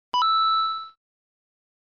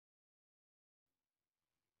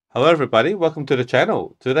Hello everybody, welcome to the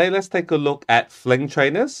channel. Today let's take a look at FLiNG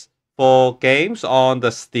Trainers for games on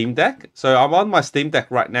the Steam Deck. So I'm on my Steam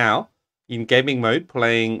Deck right now in gaming mode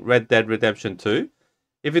playing Red Dead Redemption 2.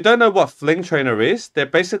 If you don't know what FLiNG Trainer is, they're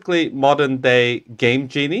basically modern day Game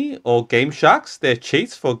Genie or Game Sharks. They're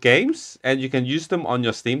cheats for games and you can use them on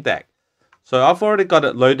your Steam Deck. So I've already got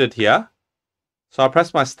it loaded here. So I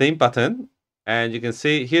press my Steam button and you can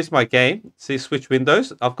see here's my game. See, switch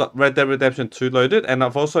windows. I've got Red Dead Redemption 2 loaded and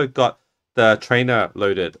I've also got the trainer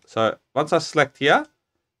loaded. So once I select here,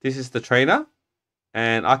 this is the trainer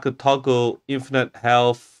and I could toggle infinite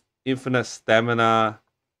health, infinite stamina,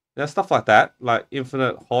 stuff like that, like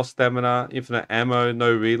infinite horse stamina, infinite ammo,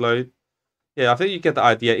 no reload. Yeah, I think you get the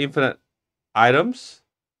idea. Infinite items.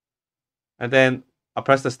 And then I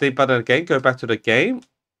press the Steam button again, go back to the game.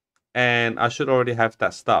 And I should already have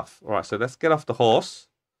that stuff. All right, so let's get off the horse.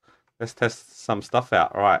 Let's test some stuff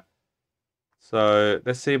out. All right. So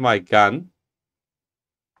let's see my gun.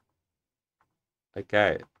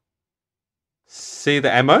 Okay. See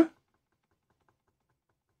the ammo?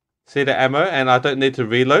 See the ammo, and I don't need to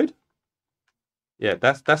reload. Yeah,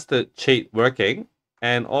 that's the cheat working.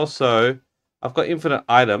 And also, I've got infinite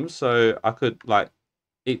items, so I could like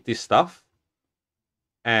eat this stuff,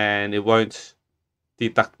 and it won't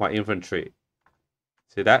deduct my inventory.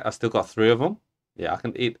 See that? I still got 3 of them. Yeah, I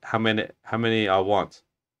can eat how many I want.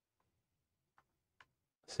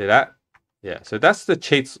 See that? Yeah, so that's the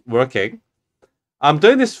cheats working. I'm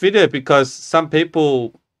doing this video because some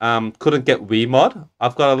people couldn't get Wiimod.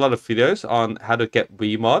 I've got a lot of videos on how to get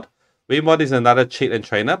Wiimod. Wiimod is another cheat and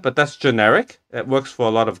trainer, but that's generic. It works for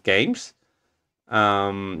a lot of games.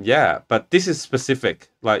 Yeah, but this is specific.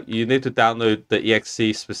 Like you need to download the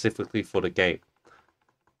exe specifically for the game.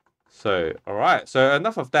 So, all right. So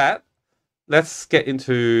enough of that. Let's get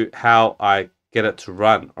into how I get it to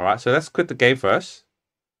run. All right. So let's quit the game first.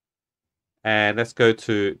 And let's go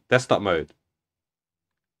to desktop mode.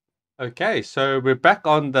 Okay, so we're back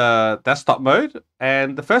on the desktop mode.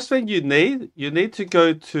 And the first thing you need to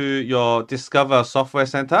go to your Discover Software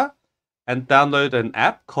Center and download an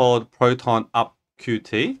app called Proton Up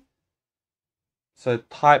Qt. So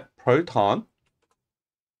type Proton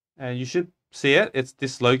and you should see it. It's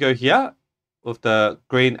this logo here with the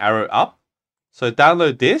green arrow up. So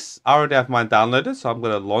download this. I already have mine downloaded, so I'm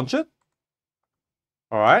going to launch it.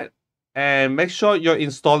 All right. And make sure you're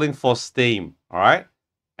installing for Steam. All right.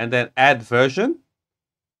 And then add version.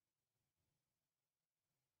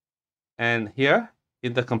 And here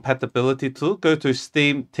in the compatibility tool, go to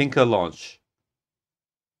Steam Tinker Launch.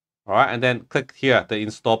 All right. And then click here, the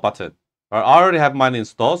install button. All right. I already have mine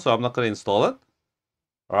installed, so I'm not going to install it.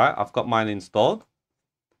 All right. I've got mine installed.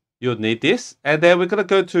 You'll need this. And then we're going to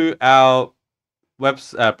go to our web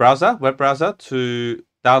browser to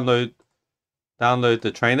download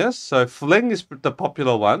the trainers. So FLiNG is the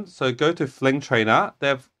popular one. So go to FLiNG Trainer. They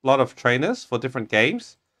have a lot of trainers for different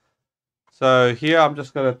games. So here I'm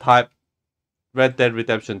just going to type Red Dead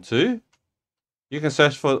Redemption 2. You can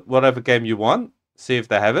search for whatever game you want. See if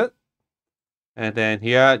they have it. And then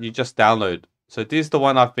here you just download. So this is the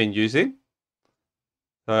one I've been using.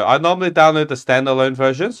 So I normally download the standalone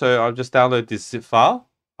version. So I'll just download this zip file.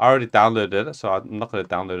 I already downloaded it. So I'm not going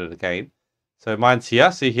to download it again. So mine's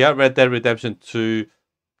here. See here, Red Dead Redemption 2,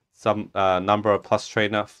 some number of plus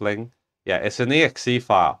trainer FLiNG. Yeah, it's an exe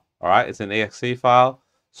file. All right, it's an exe file.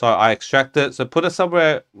 So I extract it. So put it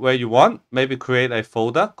somewhere where you want. Maybe create a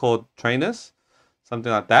folder called trainers,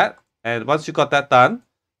 something like that. And once you got that done,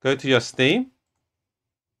 go to your Steam.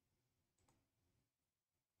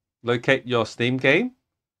 Locate your Steam game.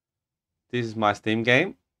 This is my Steam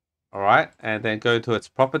game. All right, and then go to its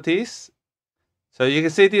properties. So you can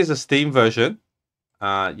see this is a Steam version.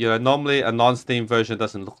 Normally a non-Steam version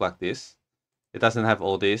doesn't look like this. It doesn't have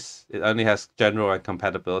all this. It only has general and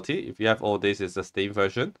compatibility. If you have all this, it's a Steam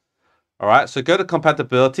version. All right, so go to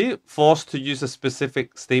compatibility, force to use a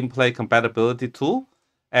specific Steam Play compatibility tool,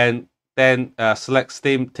 and then select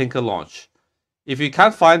Steam Tinker Launch. If you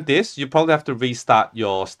can't find this, you probably have to restart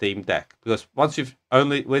your Steam Deck because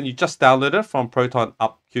when you just download it from Proton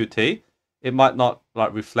Up Qt, it might not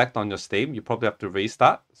like reflect on your Steam. You probably have to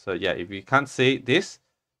restart. So yeah, if you can't see this,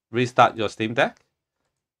 restart your Steam Deck.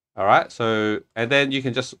 All right. So, and then you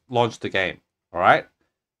can just launch the game. All right.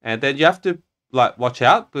 And then you have to like watch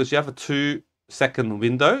out because you have a 2-second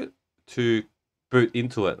window to boot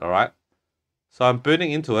into it. All right. So I'm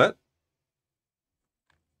booting into it.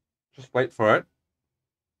 Just wait for it.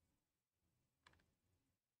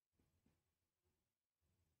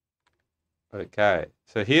 Okay,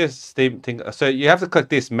 so here's Steam Tinker. So you have to click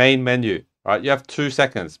this main menu, right? You have 2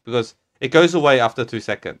 seconds because it goes away after 2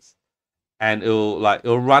 seconds. and it'll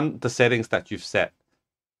run the settings that you've set.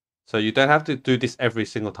 So you don't have to do this every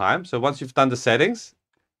single time. So once you've done the settings,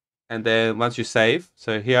 and then once you save,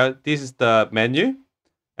 so here, this is the menu,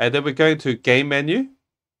 and then we're going to game menu.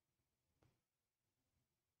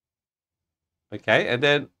 Okay, and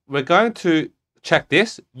then we're going to check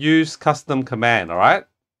this, use custom command, all right?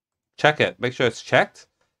 Check it, make sure it's checked.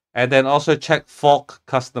 And then also check fork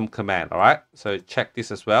custom command, all right? So check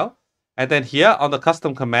this as well. And then here on the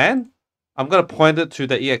custom command, I'm going to point it to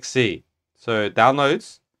the exe. So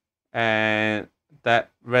downloads and that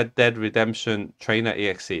Red Dead Redemption Trainer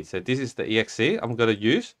exe. So this is the exe I'm going to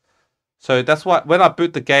use. So that's why when I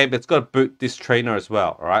boot the game, it's got to boot this trainer as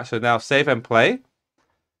well, all right? So now save and play.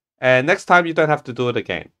 And next time you don't have to do it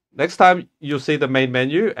again. Next time you'll see the main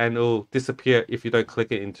menu and it'll disappear if you don't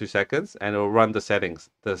click it in 2 seconds, and it'll run the settings,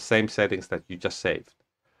 the same settings that you just saved.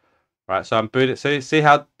 All right, so I'm booted. So you see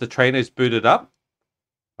how the trainer is booted up?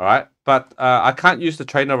 All right, but I can't use the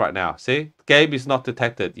trainer right now. See, the game is not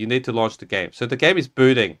detected. You need to launch the game. So the game is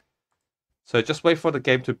booting. So just wait for the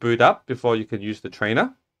game to boot up before you can use the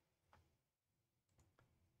trainer.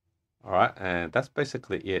 All right, and that's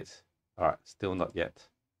basically it. All right, still not yet.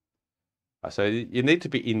 So you need to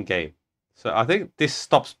be in game. So I think this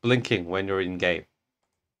stops blinking when you're in game.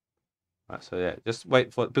 Right, so yeah, just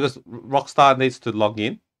wait for, because Rockstar needs to log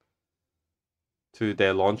in to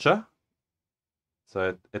their launcher.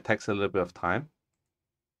 So it takes a little bit of time.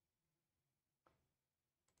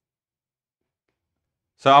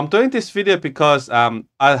 So I'm doing this video because I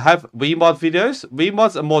have Vmod videos.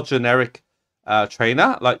 Vmod's a more generic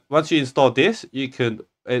trainer. Like once you install this,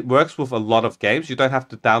 it works with a lot of games. You don't have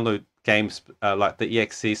to download games like the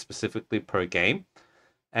exe specifically per game,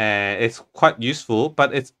 and it's quite useful.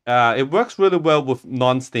 But it works really well with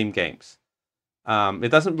non-Steam games. It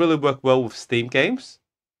doesn't really work well with Steam games.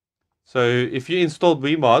 So if you installed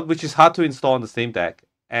Vmod, which is hard to install on the Steam Deck,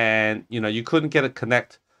 and you couldn't get it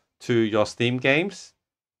connect to your Steam games,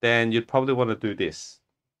 then you'd probably want to do this.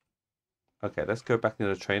 Okay, let's go back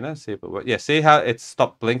into the trainer and see if it works. Yeah, see how it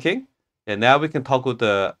stopped blinking? And now we can toggle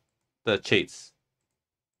the cheats.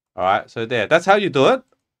 All right, so there, that's how you do it.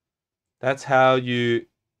 That's how you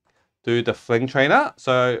do the FLiNG Trainer.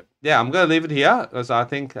 So yeah, I'm going to leave it here because I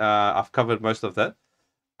think I've covered most of that.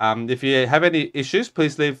 If you have any issues,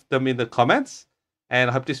 please leave them in the comments. And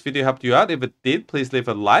I hope this video helped you out. If it did, please leave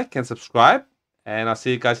a like and subscribe. And I'll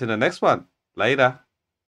see you guys in the next one. Later.